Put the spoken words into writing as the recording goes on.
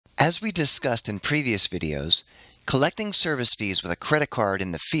As we discussed in previous videos, collecting service fees with a credit card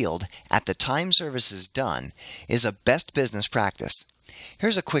in the field at the time service is done is a best business practice.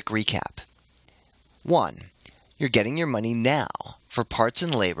 Here's a quick recap. 1. You're getting your money now for parts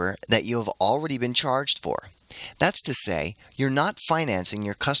and labor that you have already been charged for. That's to say, you're not financing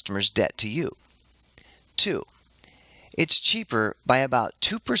your customer's debt to you. 2. It's cheaper by about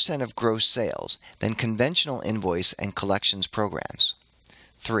 2% of gross sales than conventional invoice and collections programs.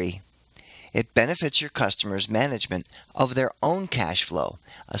 3. It benefits your customers' management of their own cash flow,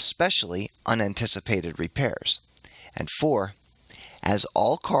 especially unanticipated repairs. And 4. As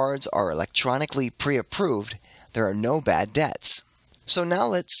all cards are electronically pre-approved, there are no bad debts. So now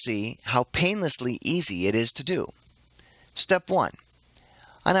let's see how painlessly easy it is to do. Step 1.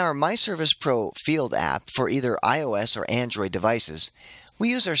 On our myServicePRO field app for either iOS or Android devices, we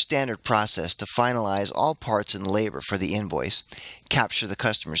use our standard process to finalize all parts and labor for the invoice, capture the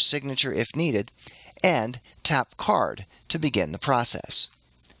customer's signature if needed, and tap Card to begin the process.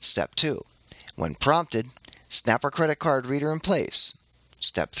 Step 2. When prompted, snap our credit card reader in place.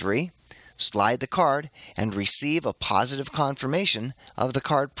 Step 3. Slide the card and receive a positive confirmation of the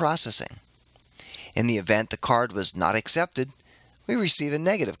card processing. In the event the card was not accepted, we receive a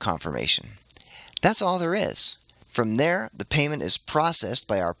negative confirmation. That's all there is. From there, the payment is processed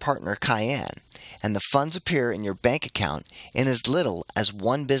by our partner Cayenne, and the funds appear in your bank account in as little as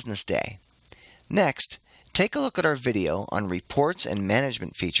 1 business day. Next, take a look at our video on reports and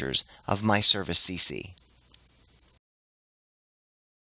management features of myServiceCC.